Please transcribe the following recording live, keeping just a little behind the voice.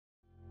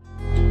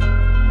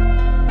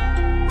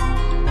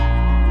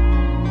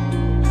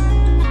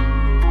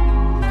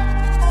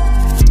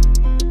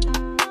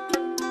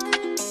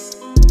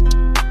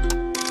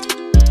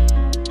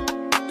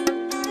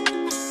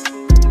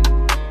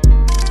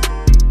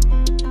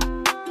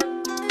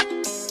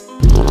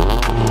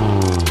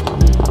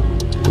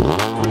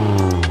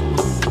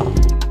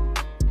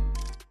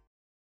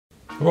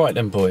Right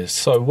then boys,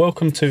 so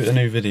welcome to a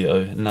new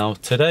video. Now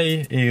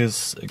today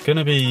is going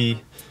to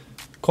be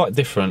quite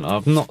different.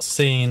 I've not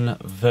seen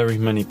very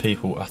many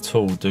people at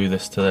all do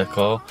this to their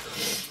car.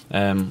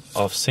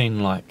 I've seen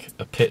like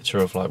a picture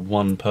of like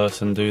one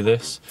person do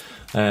this.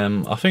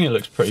 I think it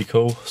looks pretty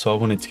cool, so I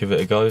wanted to give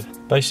it a go.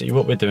 Basically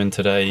what we're doing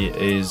today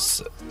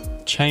is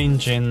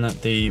changing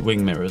the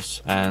wing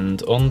mirrors,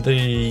 and on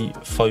the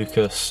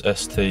Focus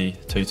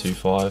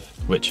ST150,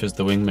 which is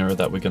the wing mirror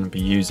that we're going to be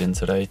using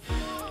today,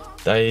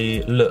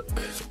 they look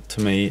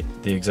to me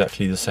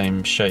exactly the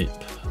same shape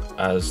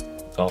as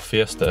our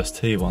Fiesta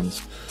ST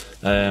ones,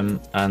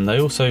 and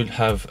they also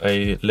have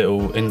a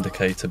little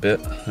indicator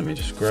bit. Let me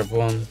just grab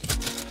one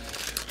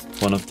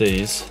of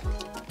these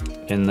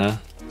in there,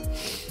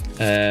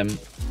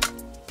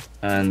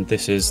 and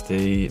this is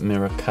the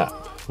mirror cap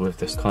with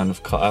this kind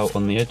of cut out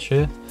on the edge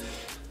here,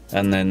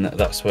 and then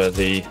that's where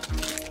the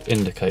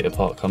indicator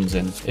part comes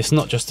in. It's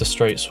not just a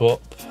straight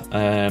swap.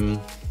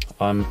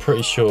 I'm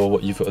pretty sure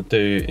what you've got to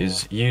do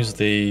is use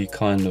the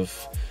kind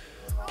of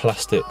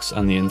plastics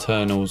and the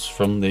internals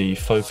from the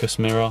Focus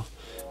mirror,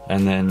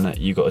 and then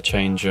you got to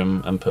change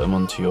them and put them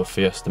onto your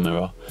Fiesta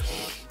mirror.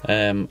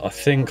 I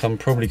think I'm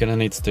probably going to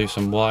need to do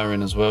some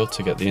wiring as well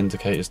to get the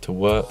indicators to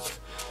work.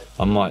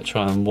 I might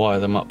try and wire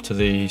them up to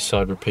the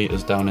side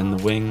repeaters down in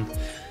the wing,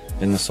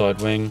 in the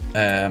side wing,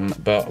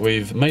 but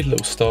we've made a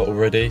little start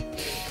already.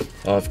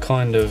 I've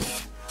kind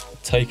of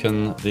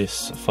taken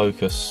this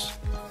Focus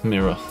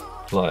mirror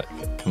like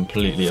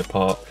completely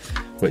apart,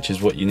 which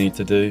is what you need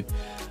to do.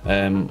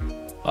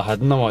 I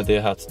had no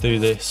idea how to do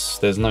this.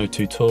 There's no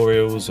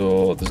tutorials,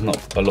 or there's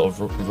not a lot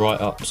of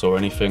write-ups or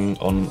anything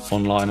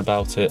online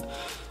about it,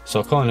 so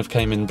I kind of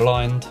came in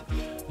blind.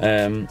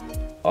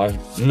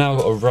 I've now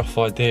got a rough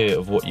idea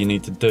of what you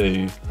need to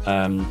do.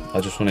 I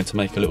just wanted to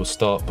make a little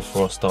start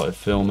before I started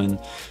filming,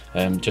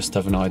 just to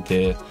have an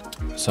idea.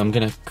 So I'm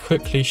going to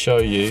quickly show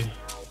you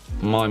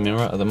my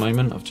mirror at the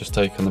moment. I've just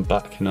taken the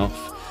backing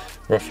off.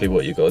 Roughly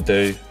what you got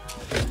to do.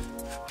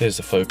 Here's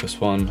the Focus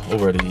one,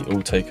 already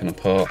all taken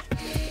apart,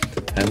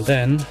 and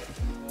then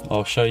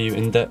I'll show you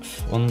in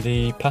depth on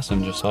the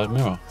passenger side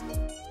mirror.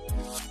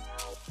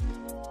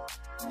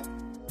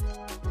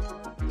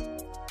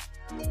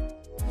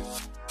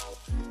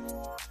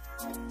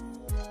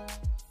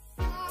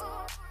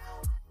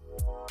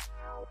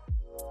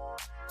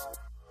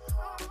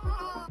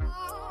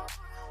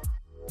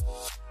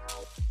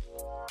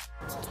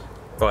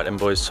 Right then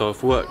boys, so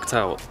I've worked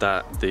out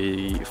that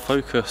the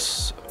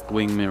Focus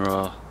wing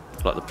mirror,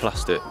 like the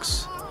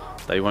plastics,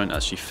 they won't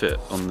actually fit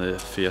on the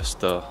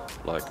Fiesta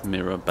like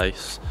mirror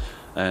base.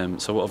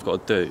 So what I've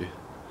got to do,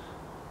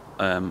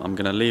 I'm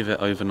going to leave it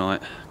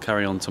overnight,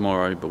 carry on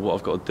tomorrow, but what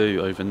I've got to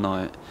do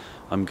overnight,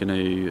 I'm going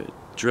to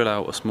drill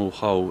out a small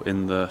hole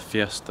in the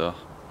Fiesta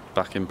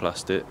backing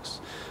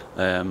plastics,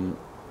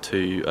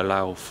 to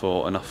allow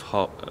for enough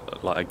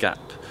like a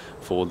gap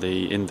for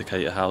the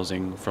indicator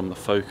housing from the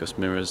Focus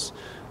mirrors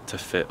to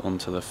fit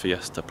onto the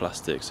Fiesta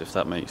plastics, if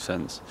that makes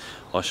sense.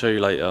 I'll show you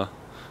later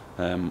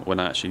when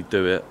I actually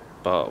do it,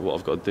 but what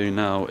I've got to do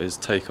now is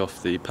take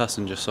off the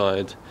passenger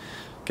side,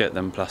 get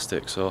them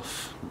plastics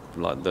off,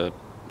 like the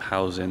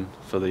housing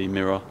for the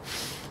mirror,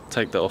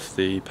 take that off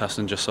the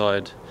passenger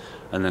side,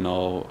 and then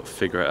I'll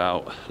figure it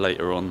out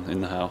later on in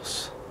the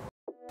house.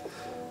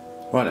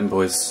 Right then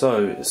boys,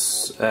 so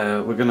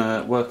we're going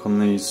to work on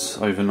these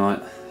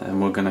overnight,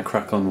 and we're going to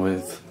crack on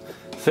with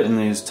fitting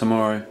these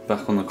tomorrow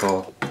back on the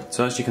car.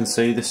 So as you can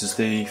see, this is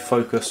the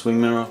Focus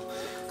wing mirror.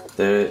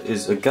 There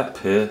is a gap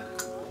here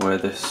where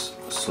this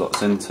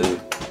slots into,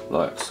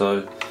 like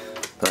so,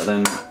 but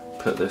then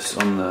put this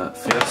on the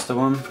Fiesta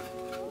one.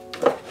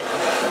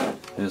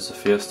 Here's the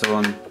Fiesta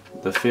one.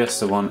 The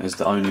Fiesta one is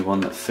the only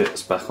one that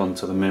fits back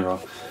onto the mirror.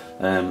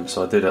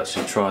 So I did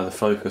actually try the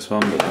Focus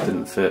one, but it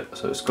didn't fit,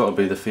 so it's got to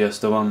be the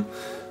Fiesta one.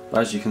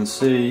 But as you can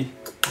see,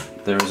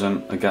 there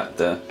isn't a gap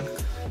there,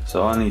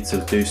 so I need to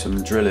do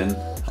some drilling.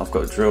 I've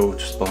got a drill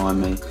just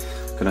behind me.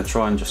 I'm going to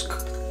try and just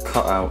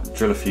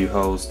drill a few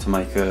holes to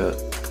make a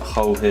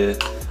hole here,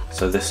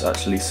 so this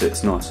actually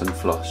sits nice and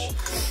flush.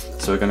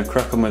 So we're going to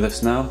crack on with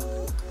this now,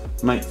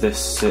 make this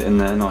sit in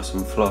there nice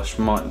and flush.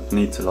 Might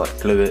need to like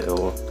glue it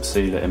or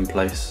seal it in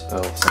place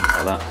or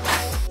something like that.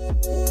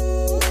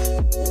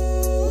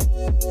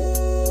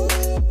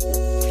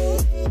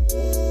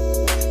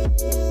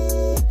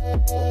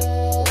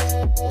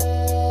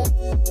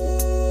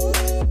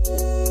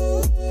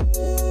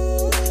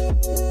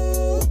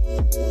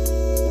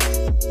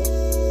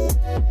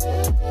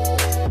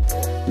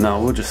 Now I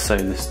will just say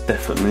this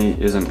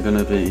definitely isn't going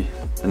to be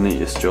the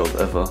neatest job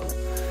ever,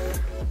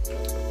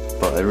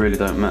 but it really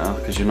don't matter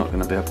because you're not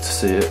going to be able to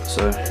see it,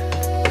 so.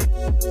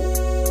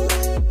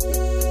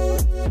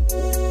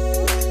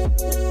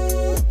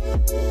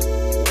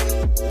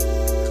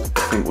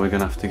 I think we're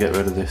going to have to get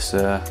rid of this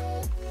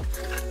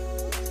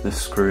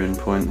this screw-in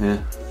point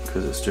here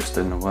because it's just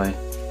in the way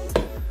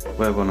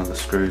where one of the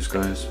screws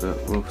goes, but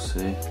we'll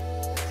see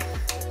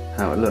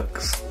how it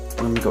looks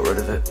when we got rid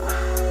of it.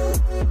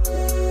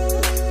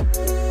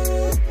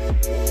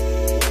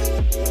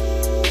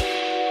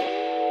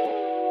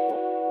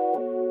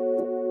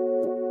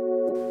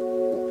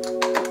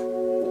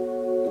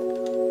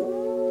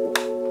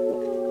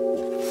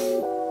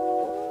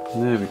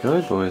 There we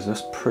go, boys,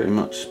 that's pretty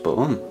much spot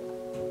on.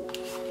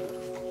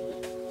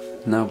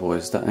 Now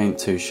boys, that ain't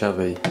too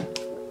shabby.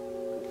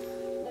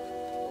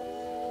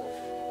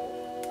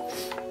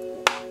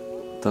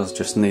 Does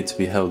just need to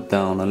be held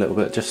down a little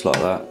bit, just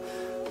like that.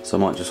 So I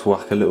might just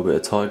whack a little bit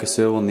of tiger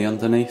seal on the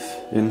underneath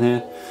in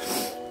here.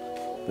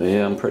 But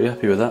yeah, I'm pretty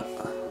happy with that.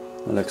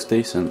 That looks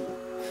decent.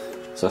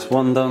 So that's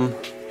one done.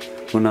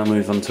 We'll now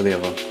move on to the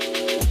other.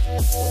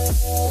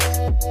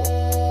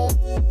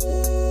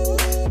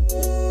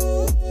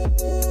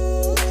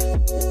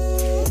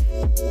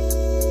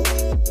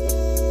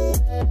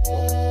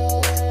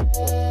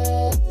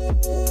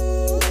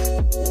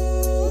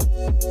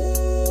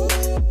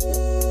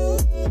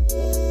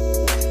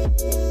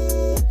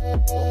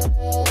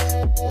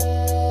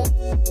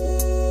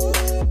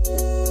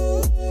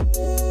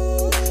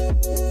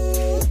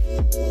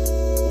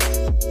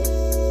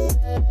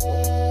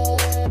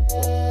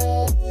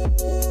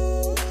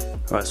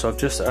 Right, so I've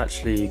just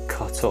actually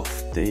cut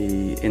off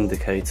the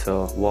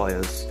indicator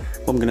wires.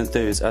 What I'm going to do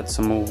is add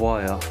some more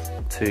wire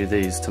to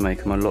these to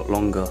make them a lot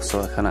longer,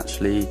 so I can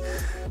actually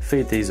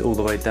feed these all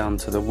the way down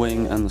to the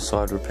wing and the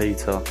side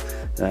repeater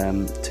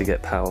to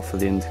get power for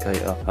the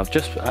indicator. I've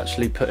just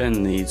actually put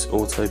in these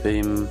auto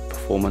beam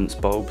performance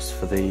bulbs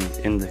for the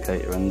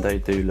indicator, and they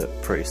do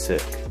look pretty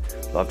sick.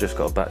 I've just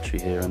got a battery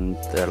here and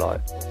they're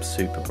like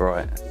super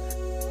bright,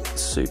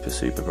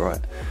 super bright.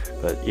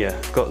 But yeah,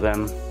 got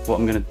them. What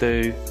I'm going to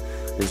do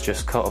is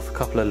just cut off a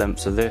couple of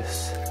lengths of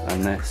this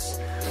and this,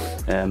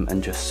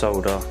 and just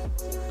solder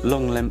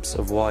long lengths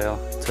of wire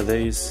to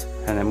these,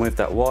 and then with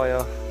that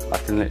wire I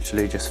can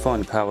literally just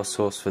find a power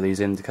source for these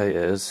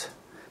indicators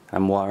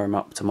and wire them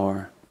up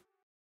tomorrow.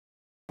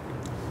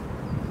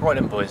 Right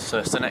then boys, so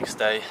it's the next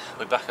day,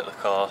 we're back at the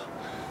car.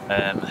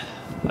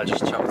 I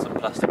just chucked some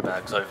plastic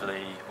bags over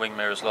the wing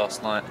mirrors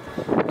last night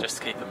just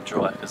to keep them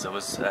dry, because there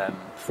was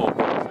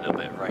forecast a little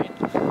bit of rain.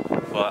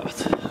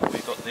 But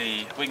we've got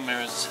the wing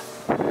mirrors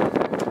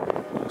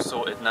all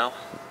sorted now.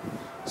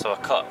 So I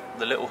cut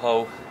the little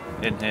hole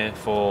in here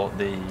for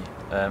the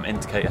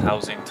indicator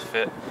housing to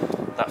fit.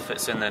 That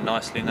fits in there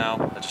nicely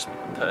now. I just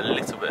put a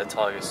little bit of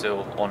tiger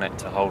seal on it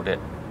to hold it,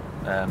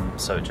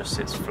 so it just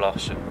sits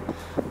flush and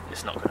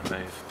it's not going to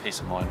move. Peace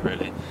of mind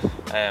really.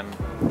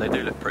 They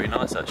do look pretty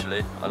nice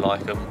actually, I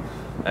like them.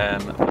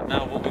 But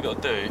now what we've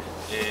got to do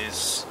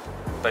is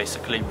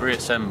basically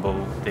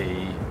reassemble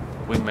the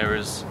wing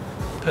mirrors,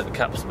 put the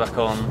caps back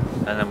on,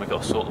 and then we've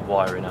got to sort the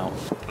wiring out.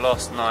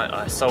 Last night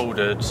I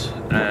soldered,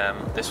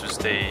 this was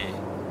the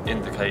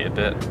indicator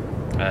bit,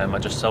 I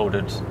just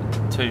soldered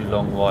 2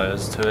 long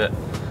wires to it.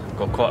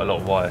 Got quite a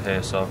lot of wire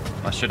here, so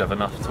I should have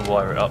enough to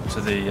wire it up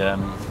to the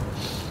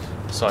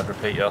side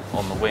repeater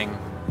on the wing.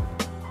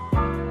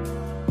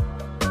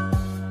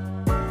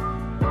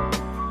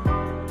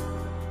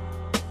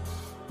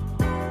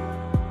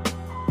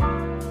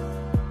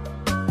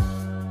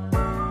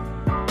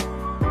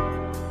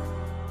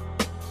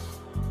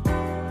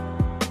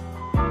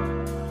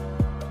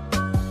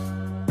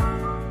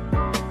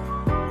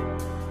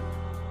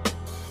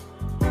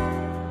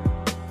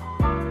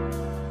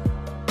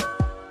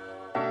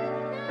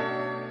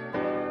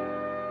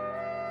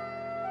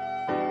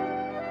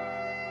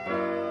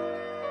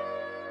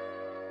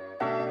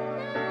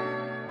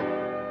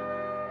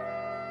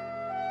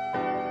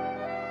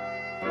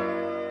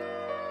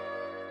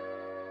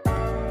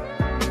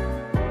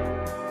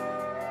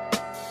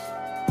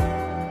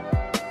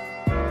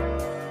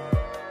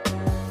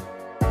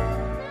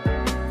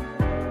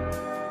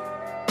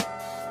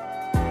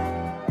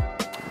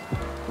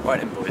 Right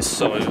then boys,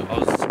 so I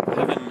was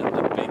having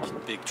a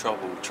big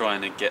trouble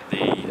trying to get the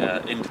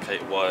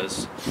indicator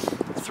wires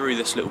through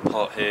this little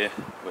part here,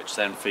 which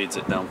then feeds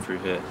it down through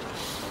here.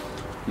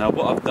 Now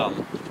what I've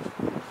done,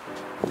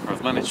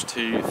 I've managed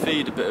to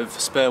feed a bit of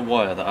spare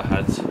wire that I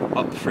had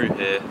up through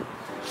here.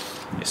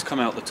 It's come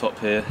out the top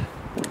here,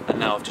 and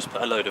now I've just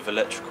put a load of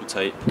electrical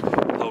tape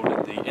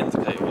holding the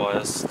indicator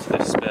wires to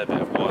this spare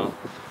bit of wire.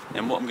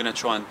 And what I'm going to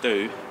try and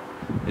do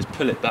is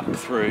pull it back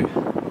through,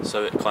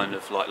 so it kind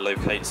of like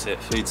locates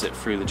it, feeds it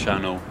through the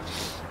channel,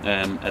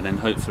 and then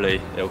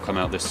hopefully it'll come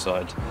out this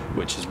side,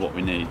 which is what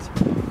we need.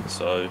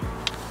 So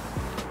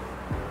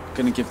I'm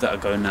going to give that a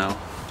go now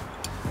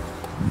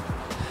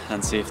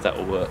and see if that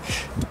will work.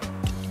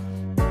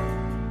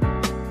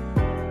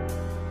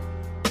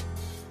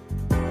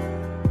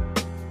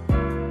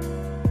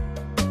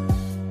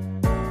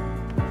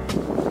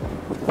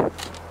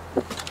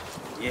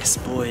 Yes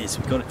boys,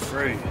 we got it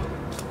through.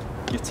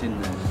 Get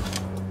in there.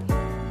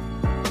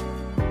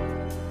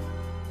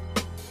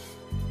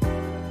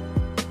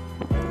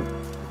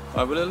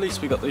 Right, well at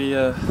least we got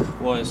the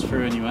wires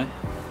through anyway.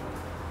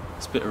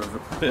 It's a bit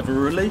of a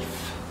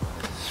relief.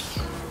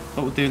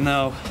 What we'll do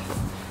now,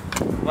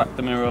 whack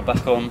the mirror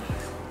back on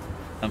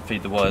and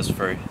feed the wires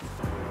through.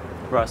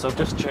 Right, so I've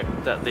just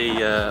checked that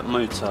the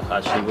motor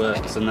actually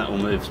works and that all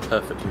moves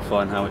perfectly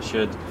fine how it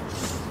should.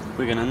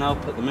 We're going to now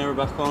put the mirror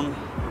back on.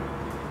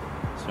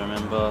 So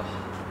remember,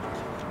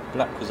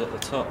 black was at the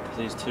top,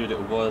 these 2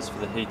 little wires for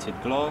the heated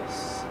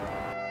glass.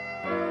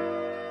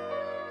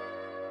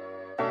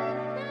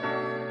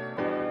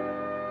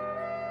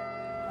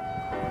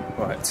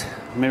 Right,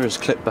 mirrors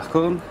clip back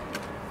on.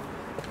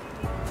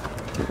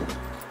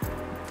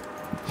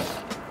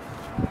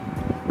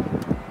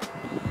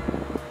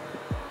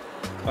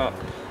 Up,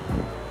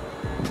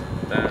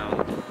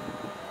 down,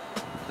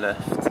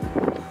 left,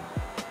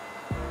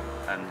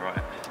 and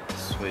right.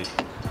 Sweet.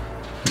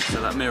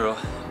 So that mirror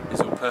is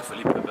all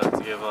perfectly put back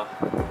together.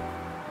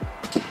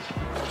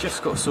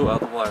 Just got to sort out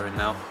the wiring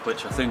now,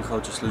 which I think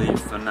I'll just leave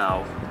for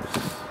now.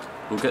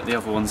 We'll get the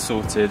other one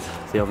sorted,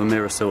 the other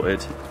mirror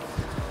sorted,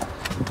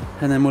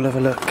 and then we'll have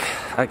a look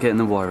at getting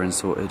the wiring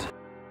sorted.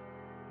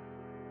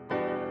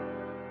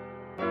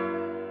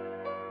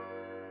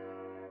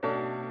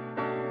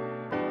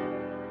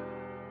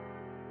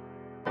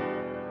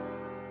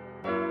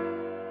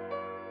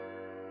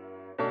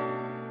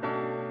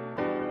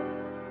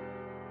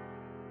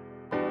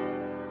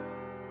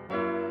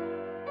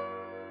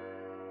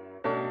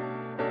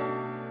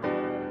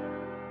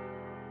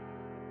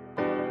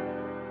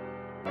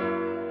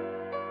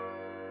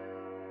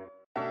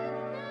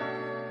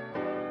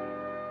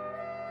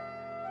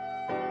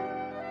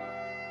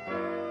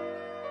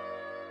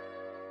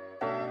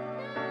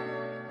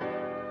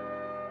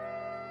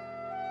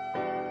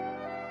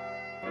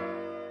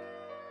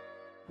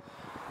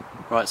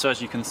 Right, so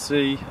as you can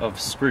see, I've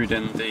screwed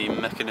in the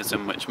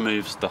mechanism which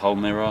moves the whole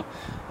mirror.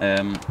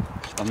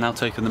 I've now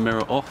taken the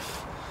mirror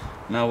off.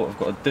 Now what I've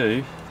got to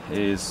do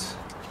is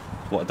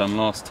what I've done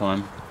last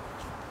time.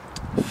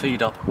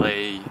 Feed up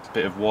a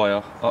bit of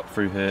wire up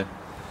through here,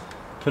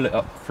 pull it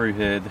up through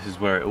here, this is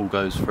where it all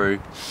goes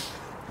through.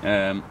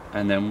 And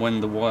then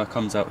when the wire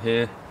comes out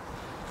here,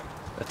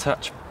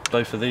 attach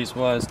both of these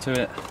wires to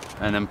it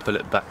and then pull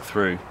it back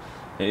through.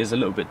 It is a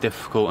little bit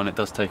difficult and it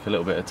does take a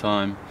little bit of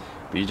time,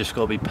 but you just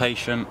got to be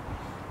patient.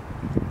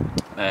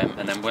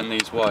 And then when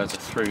these wires are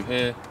through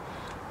here,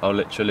 I'll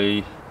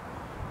literally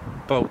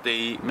bolt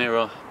the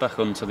mirror back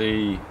onto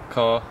the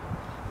car,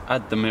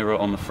 add the mirror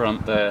on the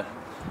front there,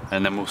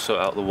 and then we'll sort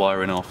out the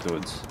wiring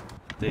afterwards.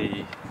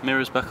 The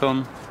mirror's back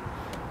on,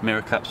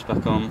 mirror cap's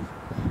back on.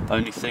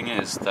 Only thing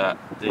is that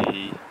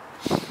the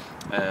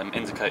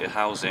indicator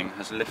housing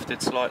has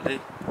lifted slightly.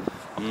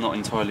 I'm not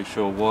entirely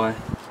sure why.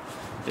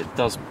 It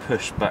does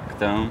push back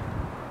down,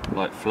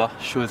 like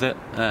flush with it,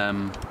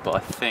 but I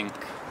think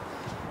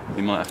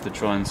we might have to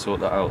try and sort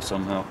that out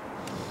somehow.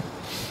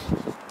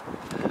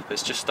 But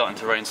it's just starting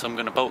to rain, so I'm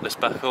going to bolt this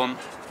back on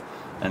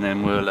and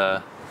then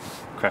we'll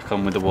crack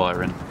on with the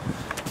wiring.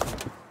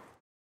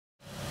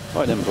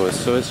 Right then boys,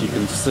 so as you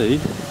can see,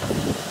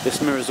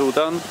 this mirror's all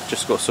done,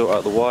 just got to sort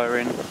out the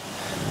wiring.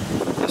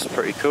 That's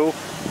pretty cool,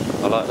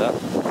 I like that.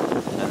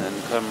 And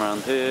then come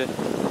around here,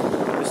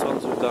 this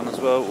one's all done as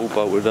well, all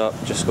bolted up,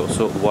 just got to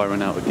sort the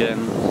wiring out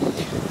again.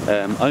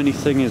 Only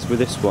thing is with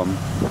this one,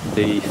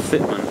 the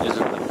fitment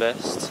isn't the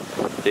best.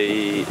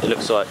 It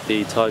looks like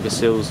the tiger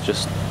seal's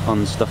just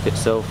unstuck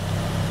itself,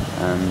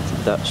 and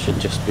that should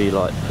just be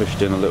like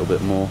pushed in a little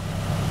bit more.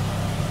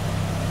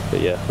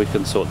 But yeah, we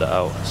can sort that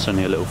out. It's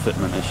only a little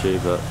fitment issue,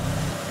 but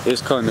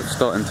it's kind of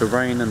starting to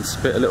rain and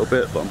spit a little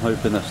bit, but I'm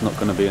hoping that's not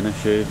going to be an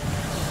issue.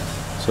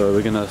 So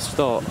we're going to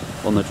start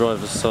on the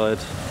driver's side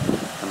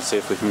and see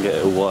if we can get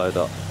it all wired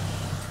up.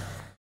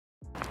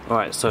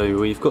 Right, so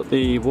we've got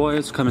the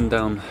wires coming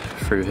down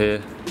through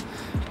here.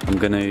 I'm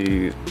going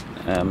to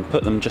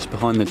put them just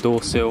behind the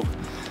door sill,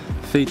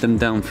 feed them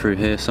down through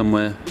here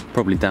somewhere,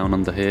 probably down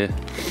under here,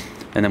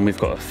 and then we've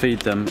got to feed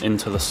them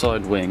into the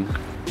side wing.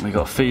 We've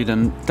got to feed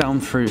them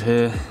down through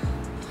here,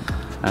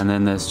 and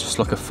then there's just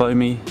like a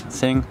foamy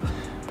thing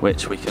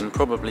which we can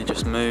probably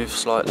just move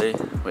slightly,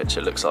 which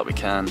it looks like we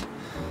can.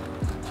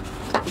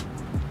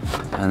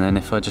 And then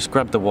if I just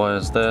grab the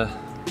wires there,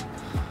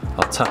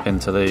 I'll tap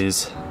into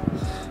these,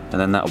 and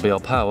then that'll be our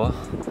power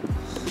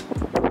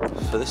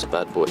for this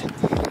bad boy.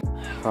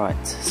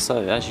 Right,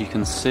 so as you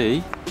can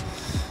see,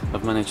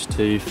 I've managed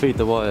to feed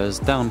the wires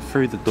down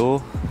through the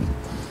door,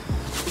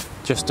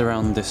 just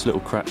around this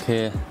little crack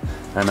here,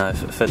 and I've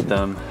fed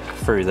them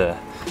through there.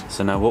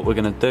 So now what we're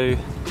going to do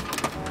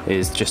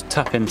is just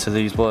tap into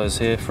these wires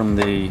here from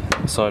the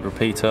side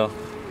repeater,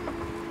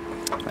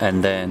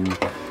 and then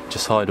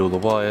just hide all the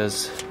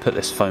wires, put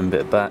this foam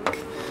bit back,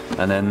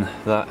 and then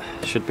that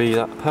should be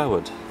that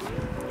powered.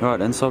 Alright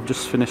then, so I've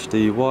just finished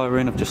the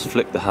wiring, I've just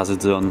flicked the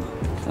hazards on,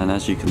 and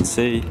as you can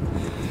see,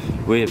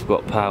 we've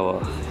got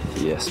power.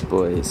 Yes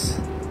boys.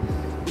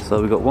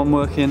 So we've got one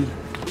working,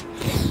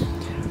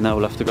 now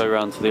we'll have to go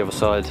around to the other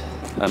side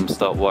and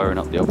start wiring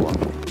up the other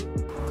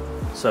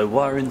one. So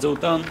wiring's all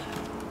done,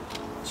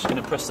 just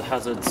going to press the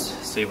hazards,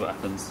 see what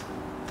happens.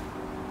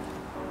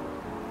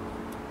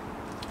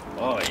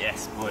 Oh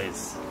yes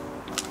boys.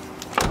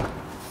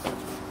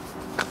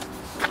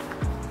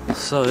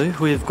 So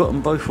we've got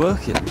them both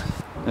working.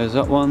 There's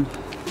that one,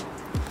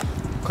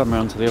 come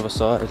around to the other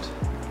side,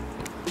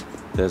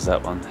 there's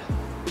that one.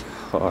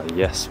 Oh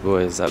yes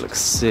boys, that looks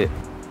sick.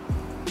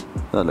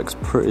 That looks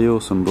pretty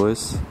awesome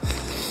boys.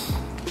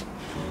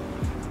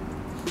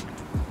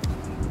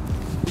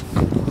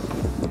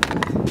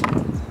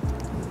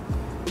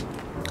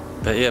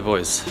 But yeah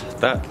boys,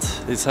 that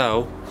is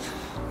how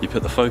you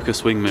put the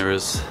focus wing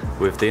mirrors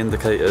with the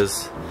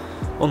indicators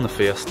on the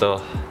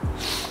Fiesta.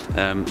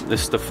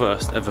 This is the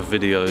first ever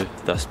video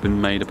that's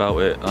been made about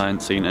it. I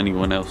ain't seen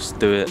anyone else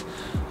do it.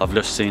 I've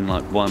just seen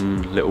like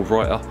one little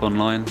write-up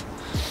online,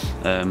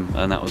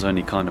 and that was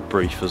only kind of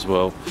brief as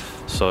well.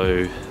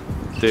 So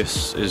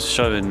this is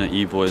showing that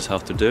you boys how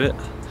to do it.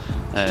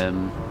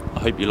 I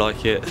hope you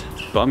like it,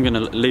 but I'm gonna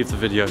leave the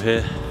video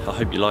here. I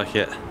hope you like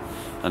it,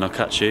 and I'll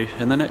catch you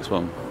in the next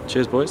one.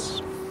 Cheers,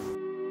 boys.